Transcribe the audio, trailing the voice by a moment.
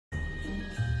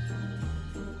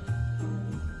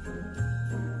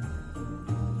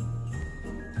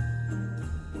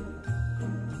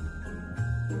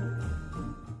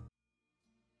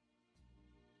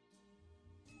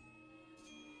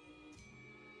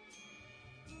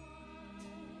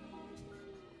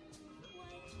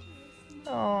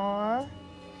Aww.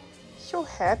 So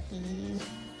happy.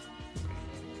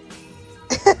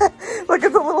 Look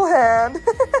at the little hand.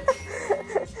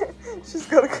 She's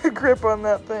got a good grip on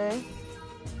that thing.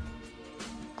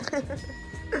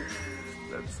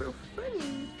 That's so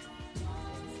funny.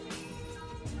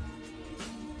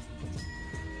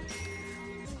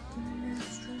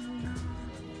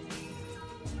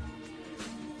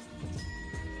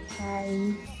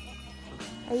 Hi.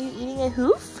 Are you eating a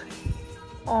hoof?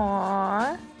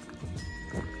 Aww.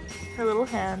 Her little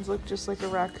hands look just like a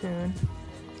raccoon.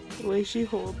 The way she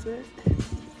holds it.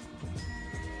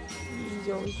 He's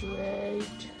always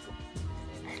right.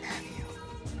 I love you.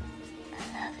 I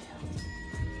love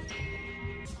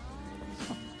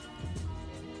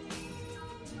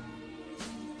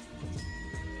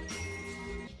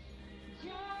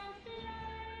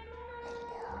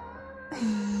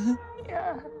you.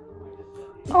 Yeah.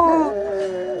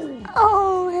 Oh.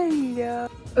 Oh, hello.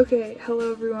 Okay,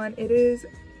 hello everyone. It is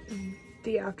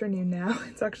the afternoon now.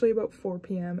 It's actually about 4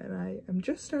 p.m. and I am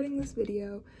just starting this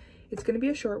video. It's gonna be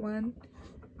a short one.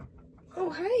 Oh,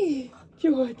 hi,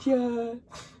 Georgia.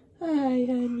 Hi,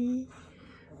 honey.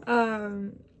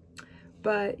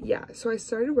 But yeah, so I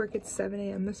started work at 7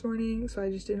 a.m. this morning, so I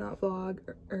just did not vlog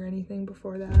or anything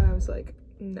before that. I was like,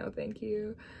 no, thank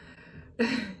you.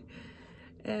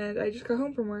 And I just got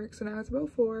home from work, so now it's about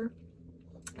 4.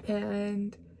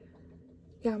 And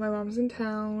yeah, my mom's in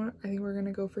town. I think we're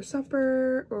gonna go for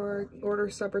supper or order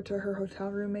supper to her hotel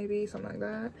room, maybe, something like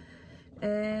that.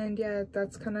 And yeah,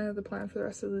 that's kind of the plan for the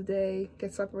rest of the day.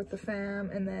 Get supper with the fam,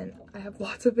 and then I have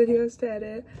lots of videos to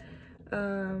edit.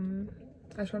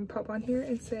 I just want to pop on here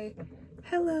and say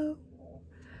hello.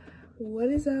 What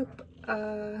is up?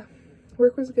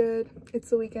 Work was good.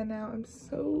 It's the weekend now. I'm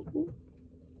so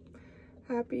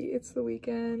happy it's the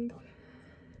weekend.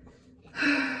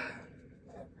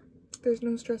 There's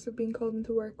no stress of being called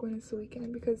into work when it's the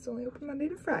weekend because it's only open Monday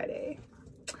to Friday.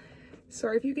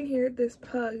 Sorry if you can hear this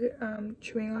pug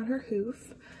chewing on her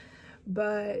hoof,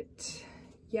 but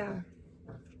yeah.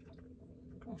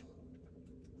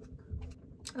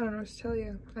 I don't know what to tell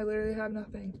you. I literally have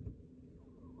nothing.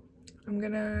 I'm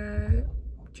gonna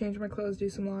change my clothes, do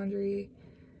some laundry,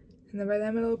 and then by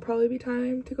then it'll probably be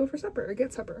time to go for supper or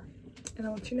get supper. And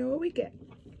I'll let you know what we get.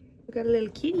 We got a little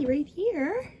kitty right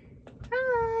here.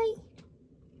 Hi.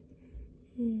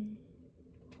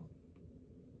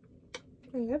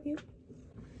 I love you.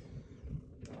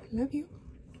 I love you.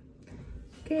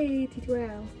 Okay,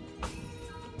 T2L.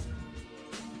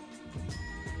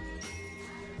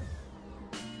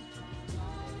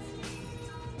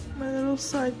 My little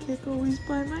sidekick always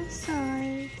by my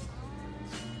side.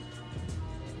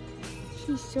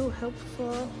 She's so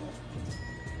helpful.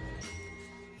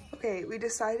 Okay, we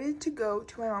decided to go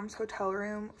to my mom's hotel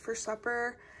room for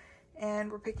supper,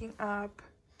 and we're picking up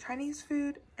Chinese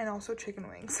food and also chicken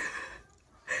wings.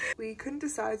 We couldn't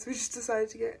decide, so we just decided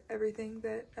to get everything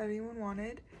that everyone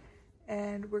wanted,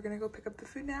 and we're gonna go pick up the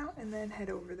food now and then head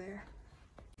over there.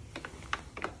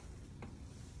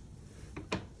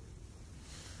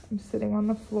 I'm sitting on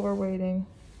the floor waiting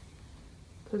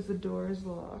because the door is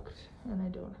locked and I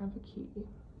don't have a key.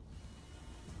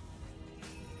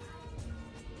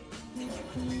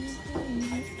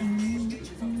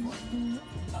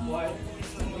 Why?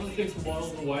 Let's take some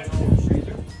bottles of wine out of the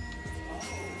freezer.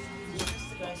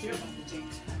 Thank you.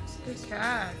 Good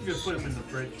catch. You just put them in the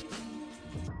fridge.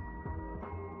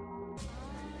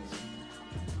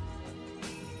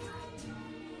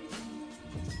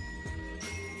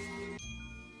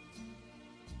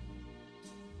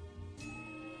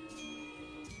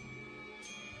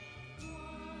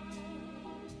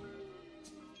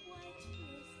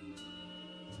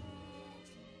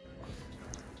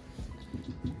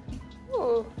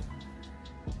 Oh,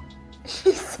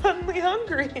 she's suddenly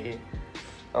hungry.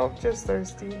 Oh, just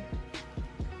thirsty.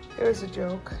 It was a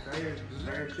joke.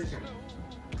 Try your chicken.